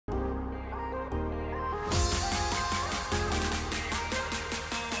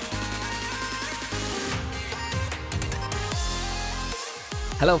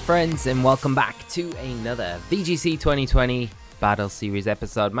Hello friends and welcome back to another VGC 2020 Battle Series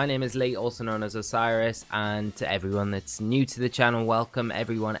episode. My name is Lee, also known as Osirus, and to everyone that's new to the channel, welcome.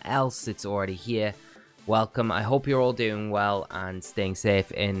 Everyone else that's already here, welcome. I hope you're all doing well and staying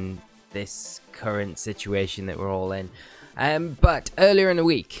safe in this current situation that we're all in. But earlier in the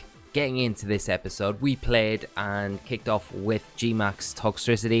week, getting into this episode, we played and kicked off with GMAX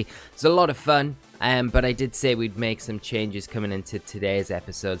TOXTRICITY. It's a lot of fun. But I did say we'd make some changes coming into today's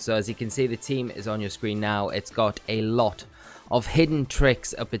episode. So as you can see, the team is on your screen now. It's got a lot of hidden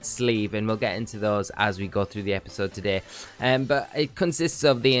tricks up its sleeve, and we'll get into those as we go through the episode today. But it consists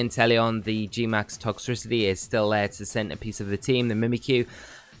of the Inteleon, the GMAX TOXTRICITY is still there. It's the centerpiece of the team, the Mimikyu,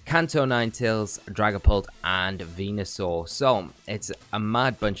 Kanto, Ninetales, Dragapult, and Venusaur. So it's a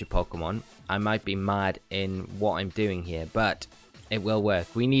mad bunch of Pokemon. I might be mad in what I'm doing here, but it will work.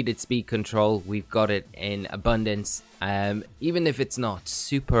 We needed speed control. We've got it in abundance, even if it's not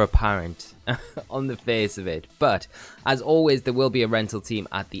super apparent on the face of it. But as always, there will be a rental team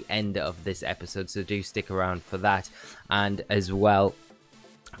at the end of this episode, so do stick around for that. And as well,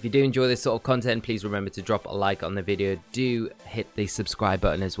 if you do enjoy this sort of content, please remember to drop a like on the video. Do hit the subscribe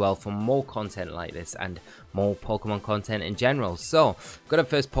button as well for more content like this and more Pokemon content in general. So, got our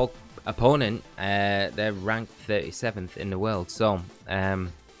first opponent. They're ranked 37th in the world, so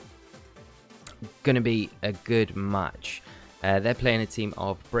gonna be a good match. They're playing a team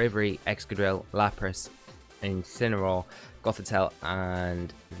of Bravery, Excadrill, Lapras, Incineroar, Gothitelle,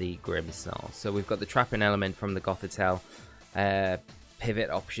 and the Grimmsnarl. So we've got the trapping element from the Gothitelle, pivot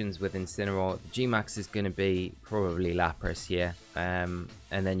options with Incineroar. The GMAX is going to be probably Lapras here, and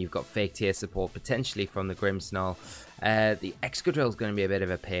then you've got fake tier support potentially from the Grimmsnarl. The Excadrill is going to be a bit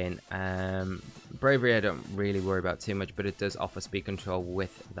of a pain. Bravery I don't really worry about too much, but it does offer speed control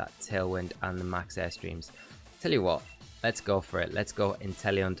with that Tailwind and the max airstreams. Tell you what, let's go for it. Let's go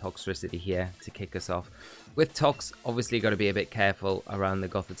Inteleon TOXTRICITY here to kick us off. With Tox, obviously got to be a bit careful around the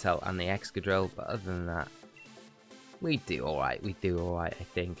Gothitelle and the Excadrill, but other than that, we do alright. We do alright, I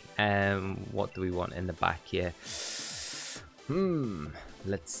think. What do we want in the back here?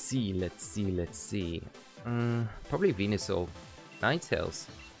 Let's see. Probably Venusaur, Ninetales,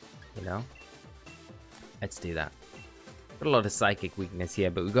 you know. Let's do that. Got a lot of psychic weakness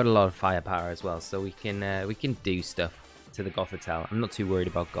here, but we've got a lot of firepower as well, so we can do stuff to the Gothitelle. I'm not too worried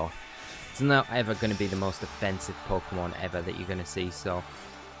about Goth. It's not ever going to be the most offensive Pokemon ever that you're going to see, so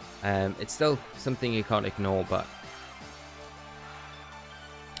it's still something you can't ignore, but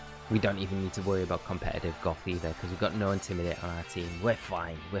we don't even need to worry about competitive Goth either, because we've got no Intimidate on our team. We're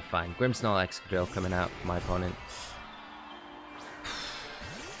fine, we're fine. Grimmsnarl, Excadrill coming out for my opponent.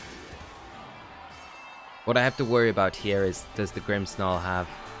 What I have to worry about here is, does the Grimmsnarl have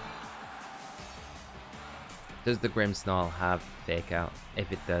Fake Out?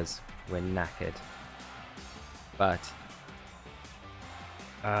 If it does, we're knackered. But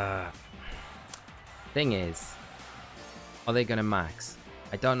thing is, are they gonna max?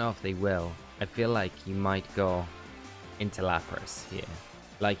 I don't know if they will. I feel like you might go into Lapras here.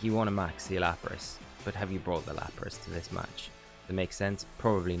 Like, you want to max your Lapras, but have you brought the Lapras to this match? Does that make sense?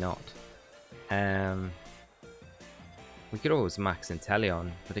 Probably not. We could always max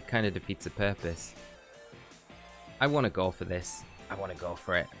Inteleon, but it kind of defeats the purpose. I want to go for this. I want to go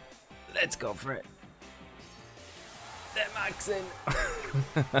for it. Let's go for it. They're maxing.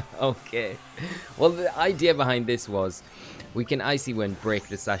 Okay. Well, the idea behind this was we can Icy Wind, break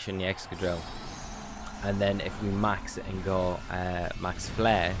the sash on the Excadrill, and then if we max it and go max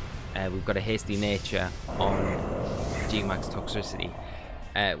Flare, we've got a Hasty Nature on GMAX TOXTRICITY.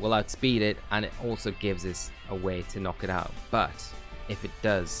 We'll outspeed it, and it also gives us a way to knock it out. But if it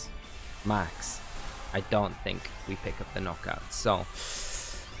does max, I don't think we pick up the knockout. So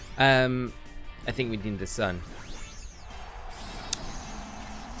I think we need the Sun.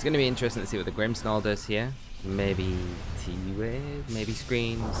 It's going to be interesting to see what the Grimmsnarl does here. Maybe T-Wave, maybe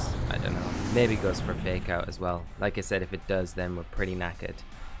Screams, I don't know. Maybe goes for a Fake Out as well. Like I said, if it does, then we're pretty knackered.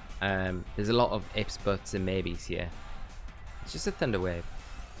 There's a lot of ifs, buts, and maybes here. It's just a Thunder Wave.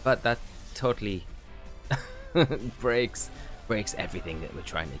 But that totally breaks everything that we're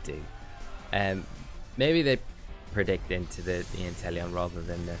trying to do. Maybe they predict into the Inteleon rather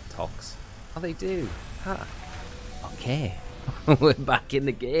than the Tox. Oh, they do. Huh. Okay. We're back in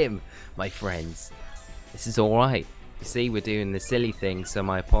the game, my friends. This is alright. You see, we're doing the silly thing, so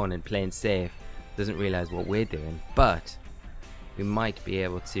my opponent, playing safe, doesn't realise what we're doing. But we might be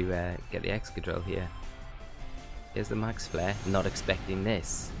able to get the Excadrill here. Here's the Max Flare. Not expecting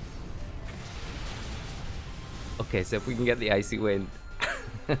this. Okay, so if we can get the Icy Wind,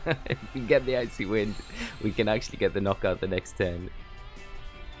 if we get the Icy Wind, we can actually get the knockout the next turn.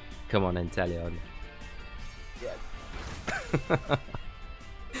 Come on, Inteleon. Yes.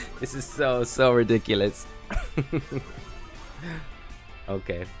 This is so ridiculous.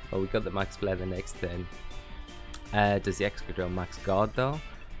 Okay, well we got the max flare the next turn. Does the Excadrill max guard though?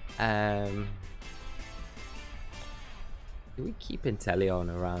 Do we keep Inteleon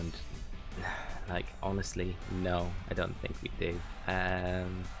around? Like, honestly, no, I don't think we do.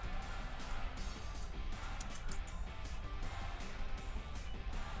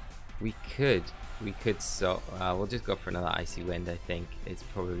 We could, so we'll just go for another Icy Wind. I think it's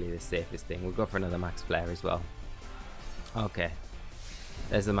probably the safest thing. We'll go for another max flare as well. Okay,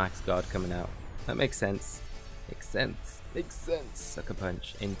 there's the max guard coming out. That makes sense. Makes sense. Makes sense. Sucker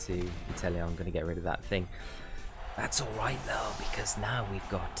Punch into Inteleon. I'm gonna get rid of that thing. That's all right though, because now we've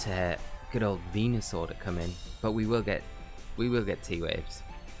got good old Venusaur to come in, but we will get T-Waves.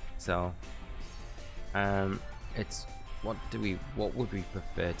 So it's what would we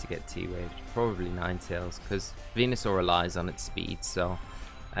prefer to get T-Waves? Probably Ninetales, because Venusaur relies on its speed. So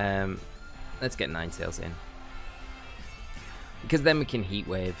let's get Ninetales in, because then we can Heat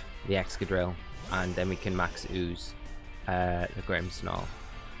Wave the Excadrill, and then we can max Ooze the Grimmsnarl.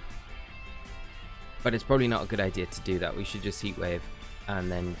 But it's probably not a good idea to do that. We should just Heat Wave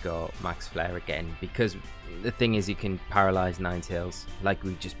and then go max flare again, because the thing is you can paralyze Ninetales like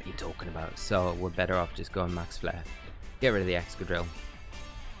we've just been talking about, so we're better off just going max flare. Get rid of the Excadrill.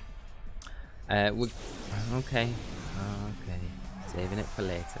 Okay, saving it for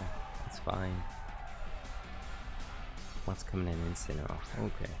later. That's fine. What's coming in? Incineroar.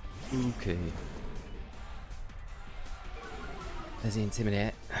 Okay. There's the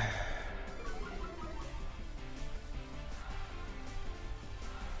Intimidate.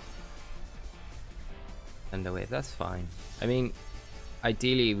 Underwave, that's fine. I mean,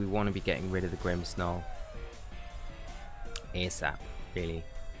 ideally we want to be getting rid of the Grimmsnarl ASAP, really.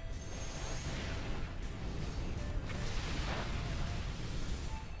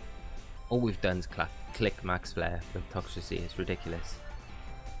 All we've done is click max flare with Toxtricity. It's ridiculous.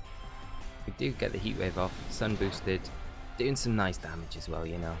 We do get the Heat Wave off, sun boosted, doing some nice damage as well,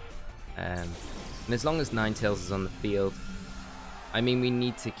 you know. And as long as Ninetales is on the field, I mean, we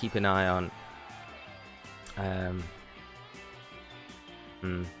need to keep an eye on.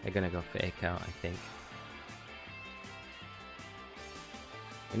 They're gonna go Fake Out, I think.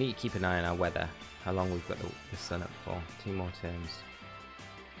 We need to keep an eye on our weather, how long we've got the sun up for. 2 more turns.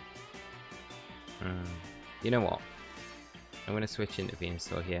 You know what? I'm gonna switch into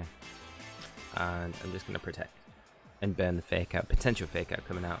Venusaur here, and I'm just gonna protect and burn the Fake Out, potential Fake Out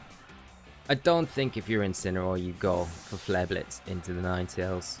coming out. I don't think if you're Incineroar you go for Flare Blitz into the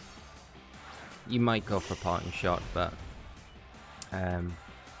Ninetales. You might go for Parting Shot, but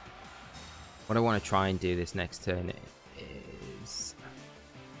what I want to try and do this next turn is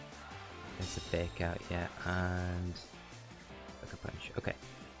there's a Fake Out, yeah, and Sucker Punch. Okay,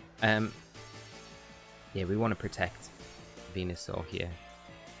 yeah, we want to protect Venusaur here.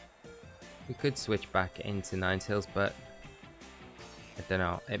 We could switch back into Ninetales, but I don't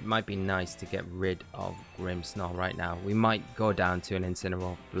know. It might be nice to get rid of Grimmsnarl right now. We might go down to an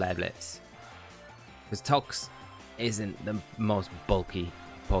Incineroar Flare Blitz, because Tox isn't the most bulky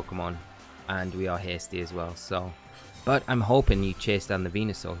Pokemon, and we are hasty as well. So, but I'm hoping you chase down the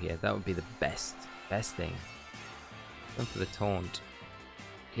Venusaur here. That would be the best thing. Go for the Taunt.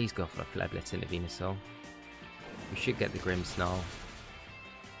 Please go for a Flare Blitz into Venusaur. We should get the Grimmsnarl,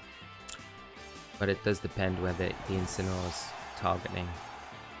 but it does depend whether the Incineroar's targeting.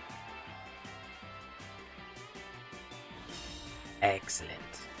 Excellent.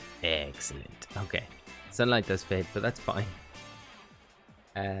 Okay. Sunlight does fade, but that's fine.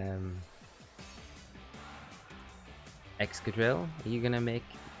 Excadrill, are you gonna make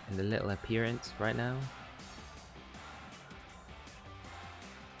a little appearance right now?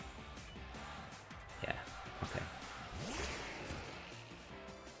 Yeah, okay.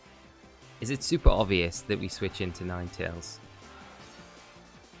 Is it super obvious that we switch into Ninetales?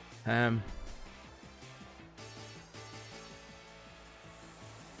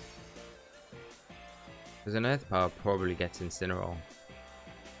 Because an Earth Power probably gets Incineroar.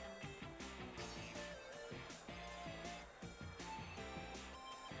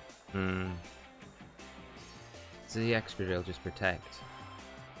 So the Excadrill just protect.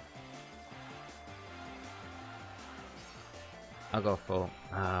 I'll go for.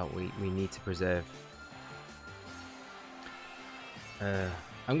 We need to preserve.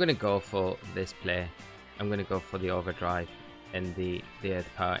 I'm gonna go for this play. I'm gonna go for the Overdrive and the Earth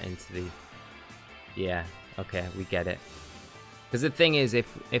Power into the. Yeah, okay, we get it. Because the thing is,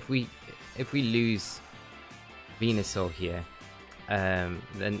 if we lose Venusaur here,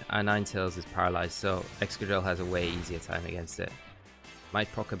 Then our Ninetales is paralyzed, so Excadrill has a way easier time against it.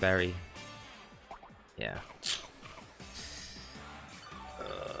 Might proc a berry. Yeah.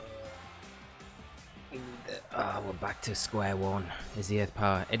 We're back to square one. Is the Earth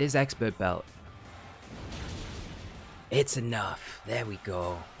Power? It is Expert Belt. It's enough. There we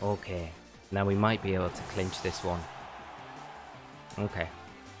go. Okay. Now we might be able to clinch this one. Okay.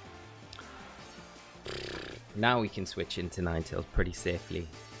 Now we can switch into Ninetales pretty safely.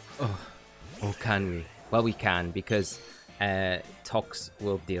 Oh, or can we? Well, we can, because Tox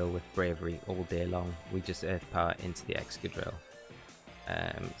will deal with Bravery all day long. We just Earth Power into the Excadrill.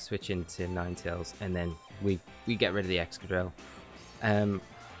 Switch into Ninetales, and then we get rid of the Excadrill. And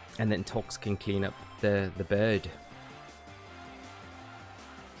then Tox can clean up the bird.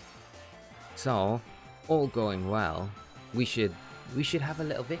 So, all going well, we should have a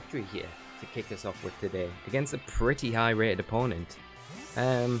little victory here to kick us off with today against a pretty high rated opponent,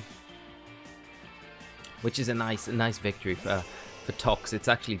 which is a nice victory for Tox. It's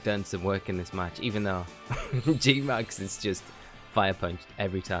actually done some work in this match, even though GMAX is just fire punched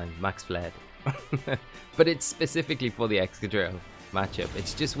every time, max flared. But it's specifically for the Excadrill matchup.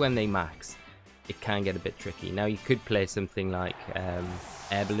 It's just when they max, it can get a bit tricky. Now you could play something like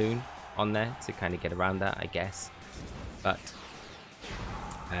Air Balloon on there to kind of get around that, I guess, but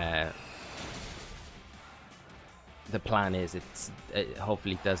the plan is it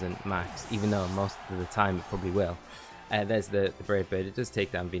hopefully doesn't max, even though most of the time it probably will. There's the Brave Bird. It does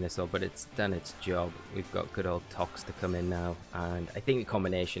take down Venusaur, but it's done its job. We've got good old Tox to come in now, and I think the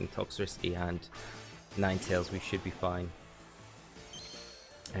combination Toxtricity and Ninetales, we should be fine.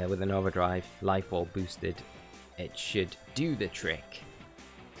 With an Overdrive, Life Orb boosted, it should do the trick.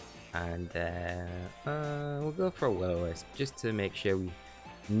 And we'll go for a Will-O-Wisp just to make sure we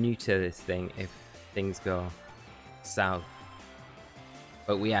neuter this thing if things go south.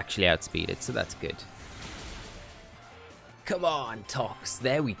 But we actually outspeed it, so that's good. Come on, Tox.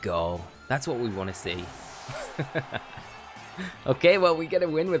 There we go. That's what we want to see. Okay, well, we get a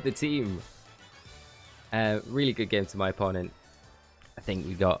win with the team. Really good game to my opponent. I think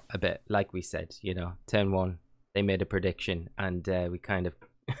we got a bit, like we said, you know, turn one, they made a prediction, and we kind of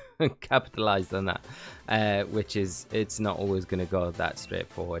capitalized on that, which is, it's not always going to go that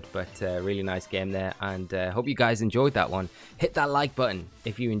straightforward, but really nice game there, and hope you guys enjoyed that one. Hit that like button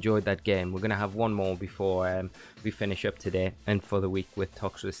if you enjoyed that game. We're going to have one more before we finish up today and for the week with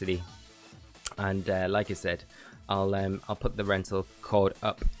Toxtricity, and like I said, I'll put the rental code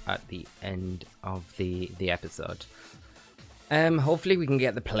up at the end of the episode. Hopefully we can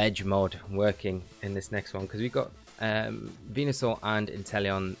get the pledge mode working in this next one, because we've got Venusaur and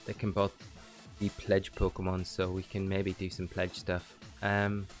Inteleon that can both be pledge Pokemon, so we can maybe do some pledge stuff.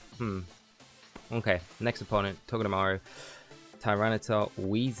 Okay, next opponent, Togedemaru, Tyranitar,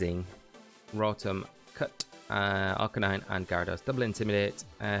 Weezing, Rotom, Cut, Arcanine, and Gyarados. Double Intimidate.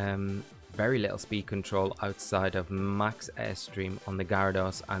 Very little speed control outside of max Airstream on the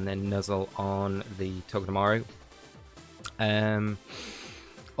Gyarados, and then Nuzzle on the Togedemaru.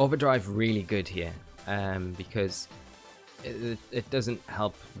 Overdrive really good here, because it doesn't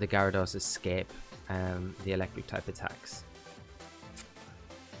help the Gyarados escape the electric type attacks.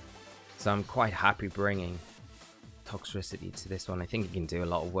 So I'm quite happy bringing Toxtricity to this one. I think it can do a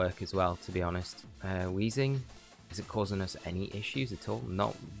lot of work as well, to be honest. Weezing, is it causing us any issues at all?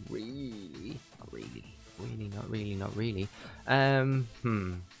 Not really. Not really.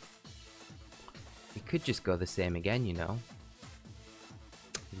 We could just go the same again, you know.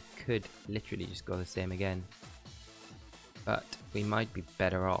 We could literally just go the same again. But we might be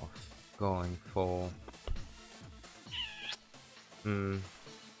better off going for... No,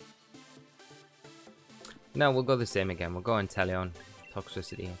 we'll go the same again. We'll go on Inteleon,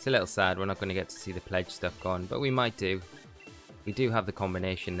 Toxtricity. It's a little sad we're not going to get to see the pledge stuff going, but we might do. We do have the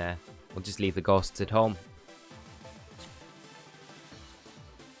combination there. We'll just leave the ghosts at home.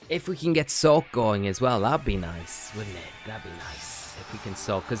 If we can get Soak going as well, that'd be nice, wouldn't it? That'd be nice if we can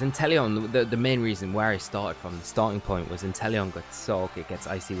Soak. Because Inteleon, the main reason where I started from, the starting point, was Inteleon gets Soak, it gets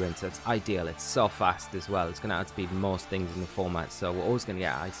Icy Wind, so it's ideal. It's so fast as well. It's going to outspeed most things in the format, so we're always going to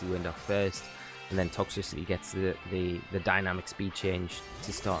get Icy Wind off first. And then Toxtricity gets the dynamic speed change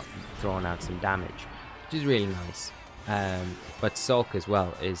to start throwing out some damage, which is really nice. But Soak as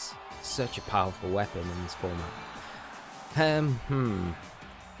well is such a powerful weapon in this format.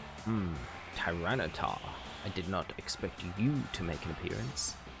 Tyranitar, I did not expect you to make an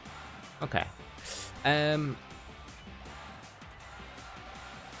appearance. Okay. You've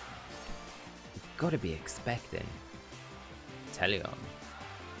got to be expecting Inteleon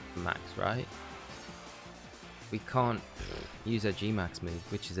Max, right? we can't use our GMAX move,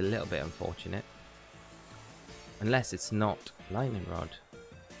 which is a little bit unfortunate. Unless it's not Lightning Rod.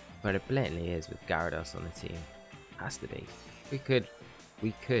 But it blatantly is with Gyarados on the team. Has to be. We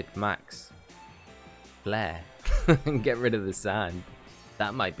could max Flare and get rid of the sand.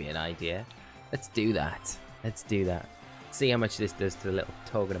 That might be an idea. Let's do that. Let's do that. See how much this does to the little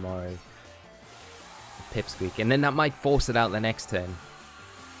Togedemaru. Pipsqueak. And then that might force it out the next turn.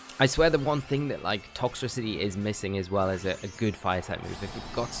 I swear the one thing that like Toxtricity is missing as well is a good fire type move. If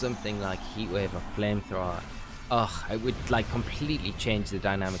you've got something like Heat Wave or Flamethrower, it would like completely change the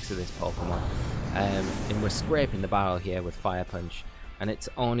dynamics of this Pokemon. And we're scraping the barrel here with Fire Punch. And it's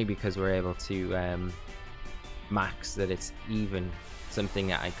only because we're able to max that it's even something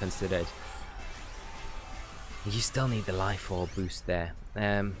that I considered. You still need the Life Orb boost there.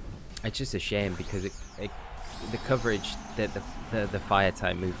 It's just a shame because the coverage that the fire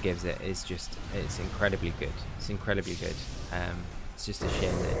type move gives it's incredibly good. It's incredibly good. It's just a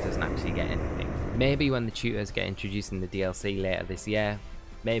shame that it doesn't actually get anything. Maybe when the tutors get introduced in the DLC later this year,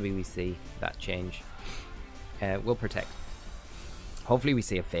 maybe we see that change. We'll protect. Hopefully we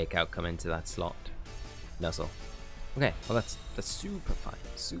see a fake out come into that slot. Nuzzle. Okay, well that's super fine.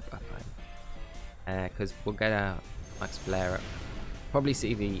 Super fine. Because we'll get a Max Flare up. Probably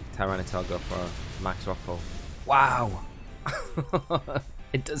see the Tyranitar go for a Max Rock Pull. Wow!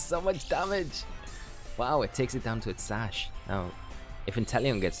 It does so much damage! Wow, it takes it down to its sash. Now, if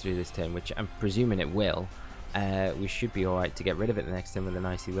Inteleon gets through this turn, which I'm presuming it will, we should be alright to get rid of it the next turn with an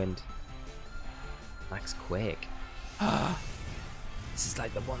Icy Wind. Max Quake. This is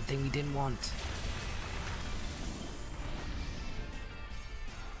like the one thing we didn't want.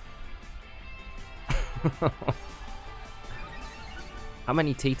 How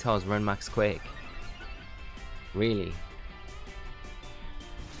many T-Tars run Max Quake? Really?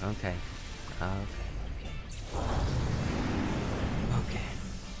 Okay. Okay.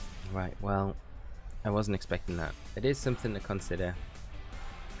 Right, well, I wasn't expecting that. It is something to consider.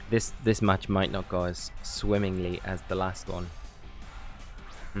 This match might not go as swimmingly as the last one.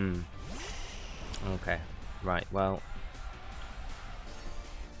 Okay. Right, well,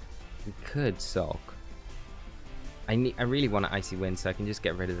 we could Sulk. I really want an Icy Wind so I can just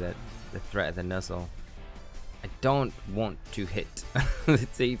get rid of the threat of the Nuzzle. I don't want to hit the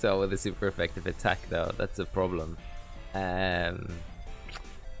T-Tar with a super effective attack though, that's a problem.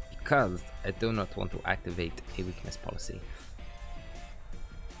 Because I do not want to activate a weakness policy.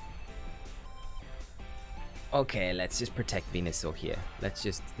 Okay, let's just protect Venusaur here. Let's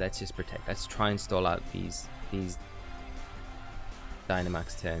just protect. Let's try and stall out these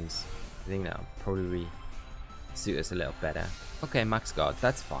Dynamax turns. I think that'll probably suit us a little better. Okay, Max Guard,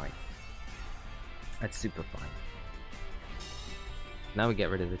 that's fine. That's super fine. Now we get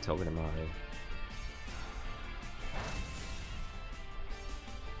rid of the Togedemaru.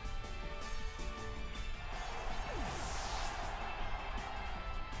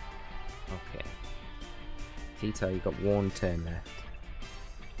 Okay. Tito, you got one turn left.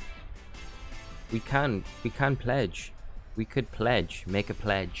 We can pledge. We could pledge. Make a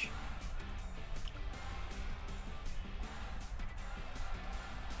pledge.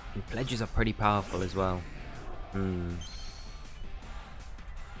 And pledges are pretty powerful as well.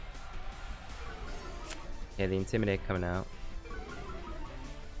 Yeah, the Intimidate coming out.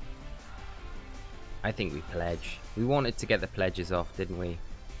 I think we pledge. We wanted to get the pledges off, didn't we?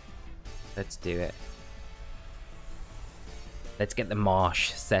 Let's do it. Let's get the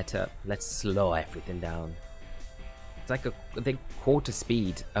marsh set up. Let's slow everything down. It's like the quarter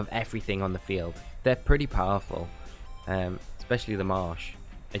speed of everything on the field. They're pretty powerful. Especially the marsh.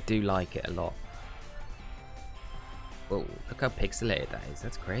 I do like it a lot. Whoa, look how pixelated that is.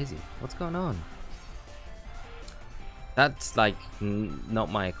 That's crazy. What's going on? That's like not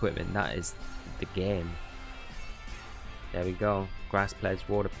my equipment. That is the game. There we go. Grass Pledge,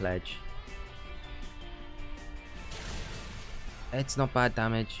 Water Pledge. It's not bad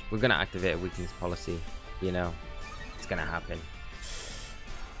damage. We're going to activate a weakness policy. You know, it's going to happen.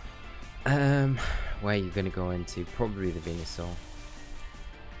 Where are you going to go into? Probably the Venusaur.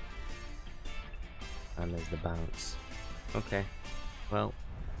 And there's the bounce. Okay. Well,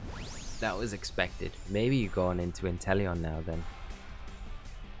 that was expected. Maybe you're going into Inteleon now then.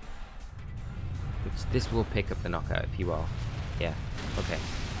 This will pick up the knockout if you are. Yeah. Okay.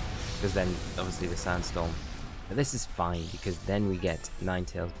 Because then obviously the Sandstorm. But this is fine because then we get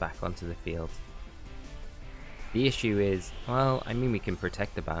Ninetales back onto the field. The issue is, well, I mean we can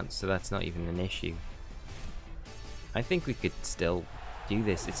protect the bounce, so that's not even an issue. I think we could still do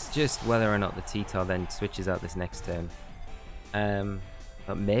this. It's just whether or not the T-Tar then switches out this next turn.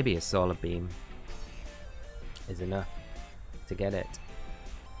 But maybe a Solar Beam is enough to get it.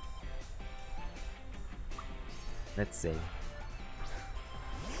 Let's see.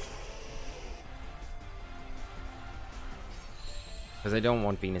 Because I don't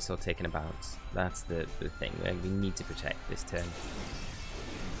want Venusaur taking a bounce. That's the thing. We need to protect this turn.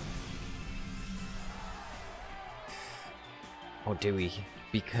 Or do we?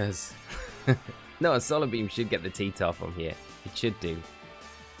 Because... no, a Solar Beam should get the T-Tar from here. It should do.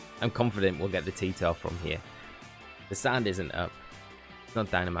 I'm confident we'll get the T-Tar from here. The sand isn't up. It's not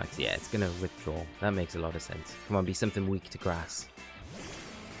Dynamax. Yeah, it's going to withdraw. That makes a lot of sense. Come on, be something weak to grass.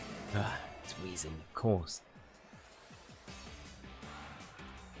 It's wheezing, of course.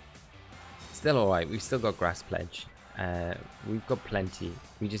 Still alright. We've still got Grass Pledge. We've got plenty.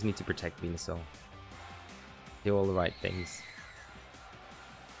 We just need to protect Venusaur. Do all the right things.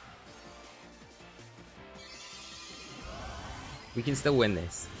 We can still win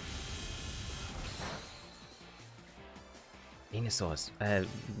this. Venusaur's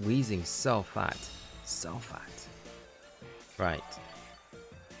wheezing so fat. So fat. Right.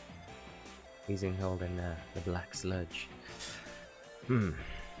 Wheezing holding the black sludge.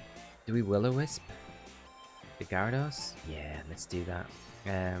 Do we Will-O-Wisp the Gyarados? Yeah, let's do that.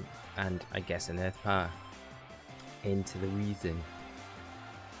 And I guess an Earth Power into the Reason.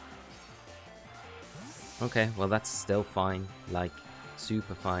 Okay, well that's still fine, like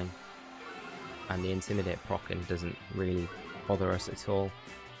super fine. And the Intimidate proccing doesn't really bother us at all.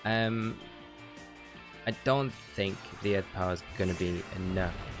 I don't think the Earth Power is going to be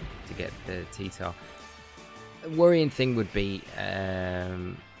enough to get the T-Tar. The worrying thing would be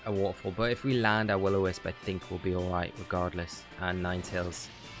a Waterfall, but if we land our Will-O-Wisp, I think we'll be alright regardless. And Ninetales,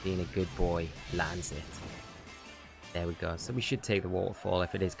 being a good boy, lands it. There we go. So we should take the Waterfall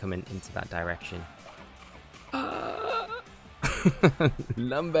if it is coming into that direction.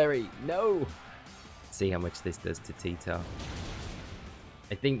 Lumberry, no! See how much this does to T-Tar.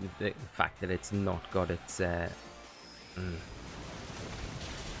 I think the fact that it's not got its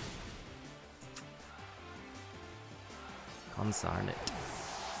Consarn it.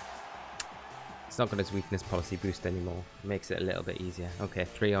 It's not got its weakness policy boost anymore. Makes it a little bit easier. Okay,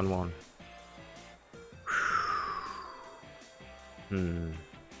 3-on-1.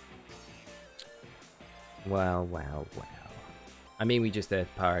 Well. I mean, we just Earth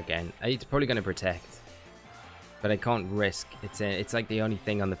Power again. It's probably going to protect, but I can't risk. It's like the only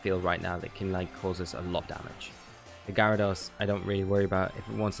thing on the field right now that can like cause us a lot of damage. The Gyarados, I don't really worry about. If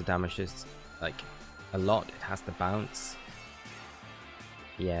it wants to damage us like a lot, it has to bounce.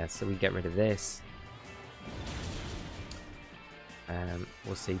 Yeah, so we get rid of this.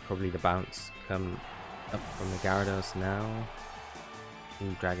 We'll see probably the bounce come up from the Gyarados now.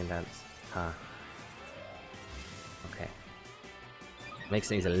 Ooh, Dragon Dance. Okay. Makes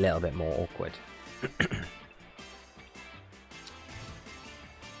things a little bit more awkward.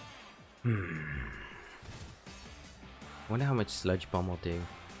 Wonder how much Sludge Bomb will do.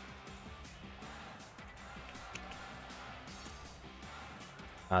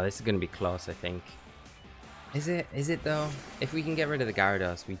 Oh, this is going to be close, I think. Is it? Is it though? If we can get rid of the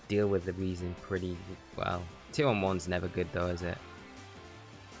Gyarados, we deal with the Reason pretty well. 2-on-1's never good though, is it?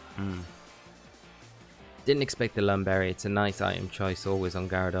 Didn't expect the Lumberry. It's a nice item choice always on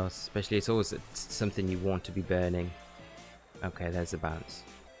Gyarados. Especially it's always something you want to be burning. Okay, there's the bounce.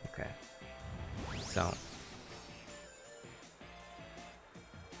 Okay. So.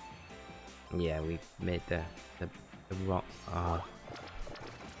 Yeah, we made the rock. Oh.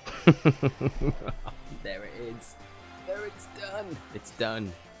 There it is. There it's done. It's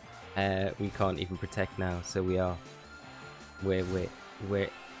done. We can't even protect now, so we're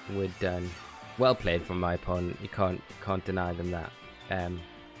done. Well played from my opponent. You can't deny them that.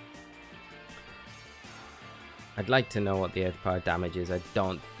 I'd like to know what the Earth Power damage is. I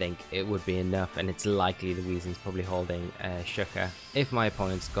don't think it would be enough, and it's likely the Reason's probably holding Shucker. If my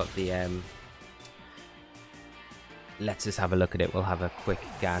opponent's got the let's just have a look at it. We'll have a quick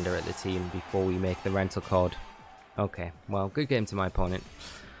gander at the team before we make the rental card. Okay, well, good game to my opponent.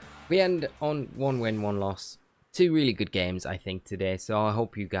 We end on 1 win, 1 loss. 2 really good games, I think, today. So I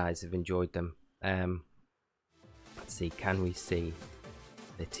hope you guys have enjoyed them. Let's see, can we see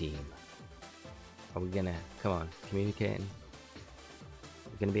the team? Are we gonna, come on, communicating?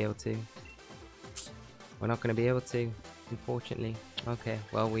 We're gonna be able to? We're not gonna be able to, unfortunately. Okay,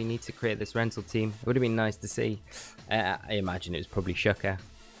 well, we need to create this rental team. It would have been nice to see. I imagine it was probably Shucker.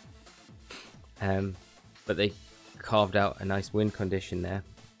 But they carved out a nice win condition there.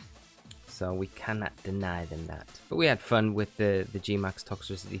 So we cannot deny them that. But we had fun with the GMAX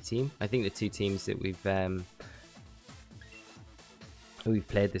Toxtricity team. I think the 2 teams that we've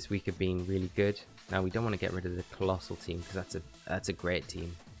played this week have been really good. Now we don't want to get rid of the Colossal team because that's a great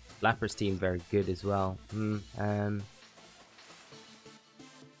team. Lapras team very good as well.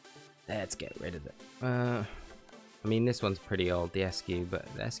 Let's get rid of it. I mean, this one's pretty old, the SQ, but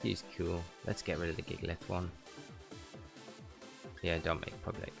the SQ is cool. Let's get rid of the Gigalith one. Yeah, don't make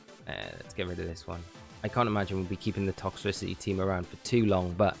public. Let's get rid of this one. I can't imagine we'll be keeping the Toxtricity team around for too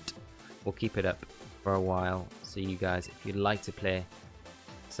long, but we'll keep it up for a while. So you guys, if you'd like to play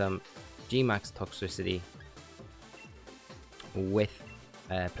some GMAX Toxtricity with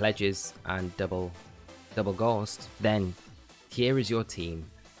pledges and double ghost, then here is your team.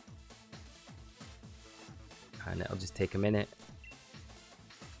 And it'll just take a minute,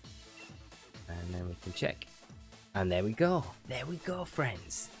 and then we can check, and there we go,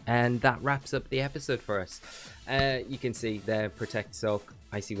 friends. And that wraps up the episode for us. You can see there, Protect, Soak,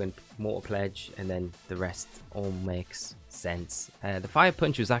 Icy Wind, Mortal Pledge, and then the rest all makes sense. The Fire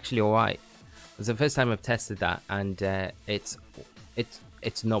Punch was actually alright. It was the first time I've tested that, and it's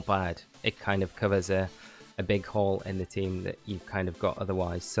not bad. It kind of covers a big hole in the team that you've kind of got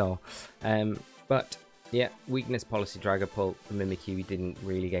otherwise. So but yeah, weakness, policy, Dragapult, the Mimikyu didn't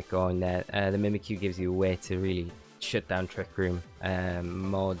really get going there. The Mimikyu gives you a way to really shut down Trick Room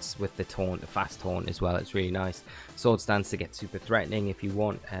mods with the taunt, the fast taunt as well. It's really nice. Sword Stance to get super threatening if you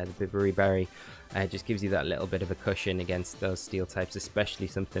want. The Biberry Berry just gives you that little bit of a cushion against those steel types, especially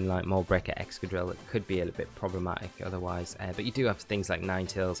something like Moldbreaker, Excadrill that could be a little bit problematic otherwise. But you do have things like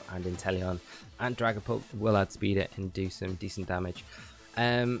Ninetales and Inteleon, and Dragapult will outspeed it and do some decent damage.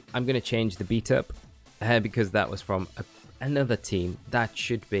 I'm going to change the beat up because that was from another team. That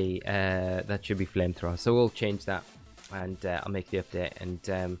should be Flamethrower. So we'll change that, and I'll make the update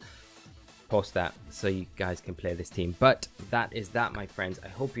and post that so you guys can play this team. But that is that, my friends. I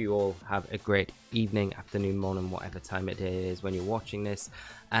hope you all have a great evening, afternoon, morning, whatever time it is when you're watching this,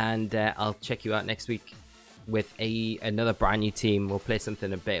 and I'll check you out next week with another brand new team. We'll play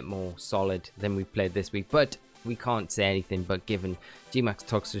something a bit more solid than we played this week, but we can't say anything but giving GMAX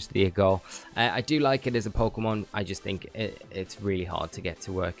Toxtricity a go. I do like it as a Pokemon. I just think it's really hard to get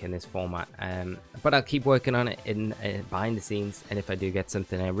to work in this format. But I'll keep working on it in behind the scenes, and if I do get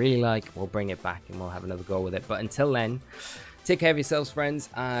something I really like, we'll bring it back and we'll have another go with it. But until then, take care of yourselves, friends.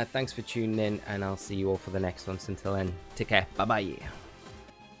 Thanks for tuning in, and I'll see you all for the next ones. Until then, take care. Bye bye.